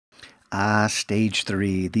Stage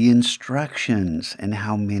 3, the instructions. And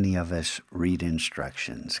how many of us read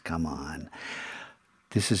instructions? Come on.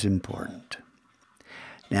 This is important.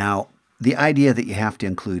 Now, the idea that you have to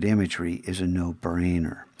include imagery is a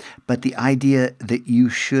no-brainer. But the idea that you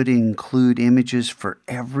should include images for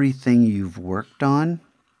everything you've worked on,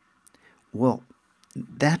 well,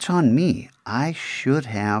 that's on me. I should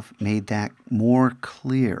have made that more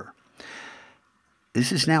clear.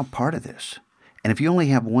 This is now part of this. And if you only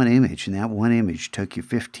have one image and that one image took you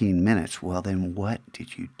 15 minutes, well, then what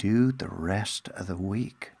did you do the rest of the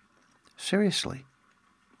week? Seriously.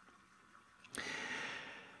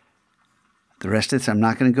 The rest of this, I'm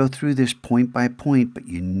not going to go through this point by point, but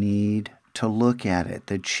you need to look at it.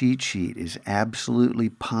 The cheat sheet is absolutely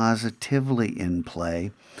positively in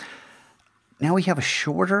play. Now we have a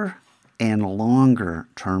shorter and longer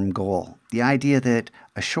term goal. The idea that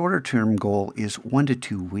a shorter term goal is 1 to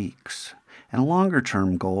 2 weeks, and a longer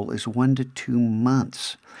term goal is 1 to 2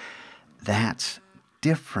 months. That's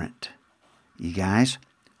different. You guys,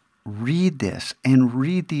 read this and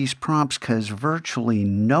read these prompts, because virtually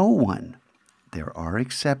no one, there are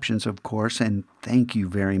exceptions, of course, and thank you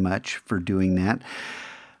very much for doing that,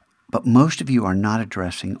 but most of you are not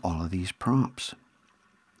addressing all of these prompts.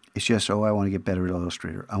 It's just, oh, I want to get better at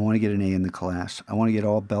Illustrator. I want to get an A in the class. I want to get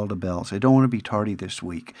all bell to bells. I don't want to be tardy this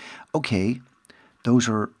week. Okay, those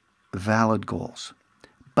are valid goals.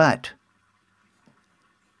 But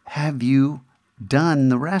have you done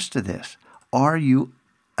the rest of this? Are you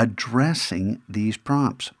addressing these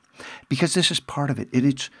prompts? Because this is part of it.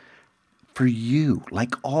 It's for you.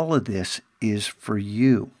 Like all of this is for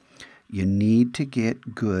you. You need to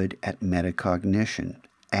get good at metacognition,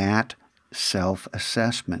 at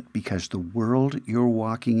self-assessment, because the world you're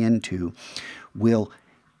walking into will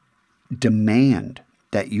demand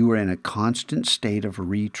that you are in a constant state of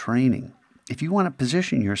retraining. If you want to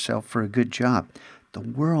position yourself for a good job, the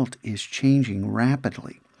world is changing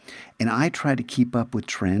rapidly. And I try to keep up with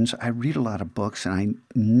trends. I read a lot of books, and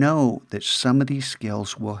I know that some of these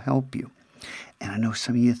skills will help you. And I know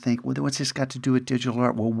some of you think, well, what's this got to do with digital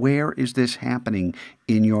art? Well, where is this happening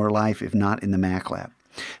in your life if not in the Mac Lab?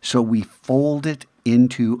 So we fold it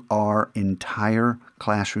into our entire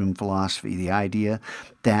classroom philosophy, the idea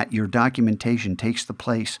that your documentation takes the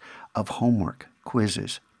place of homework,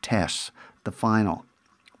 quizzes, tests, the final.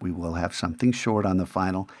 We will have something short on the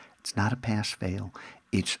final. It's not a pass-fail.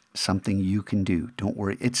 It's something you can do. Don't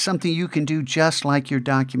worry. It's something you can do just like your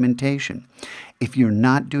documentation. If you're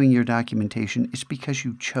not doing your documentation, it's because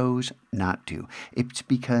you chose not to. It's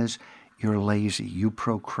because you're lazy. You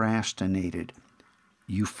procrastinated.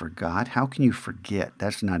 You forgot. How can you forget?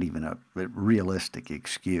 That's not even a realistic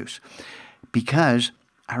excuse. Because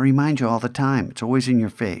I remind you all the time. It's always in your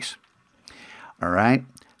face. All right?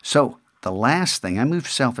 So the last thing, I moved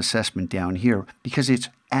self-assessment down here because it's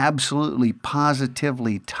absolutely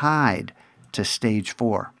positively tied to stage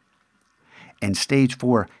 4. And stage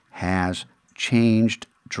 4 has changed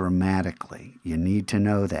dramatically. You need to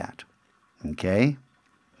know that. Okay?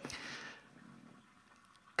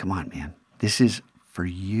 Come on, man. This is for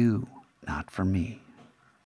you, not for me.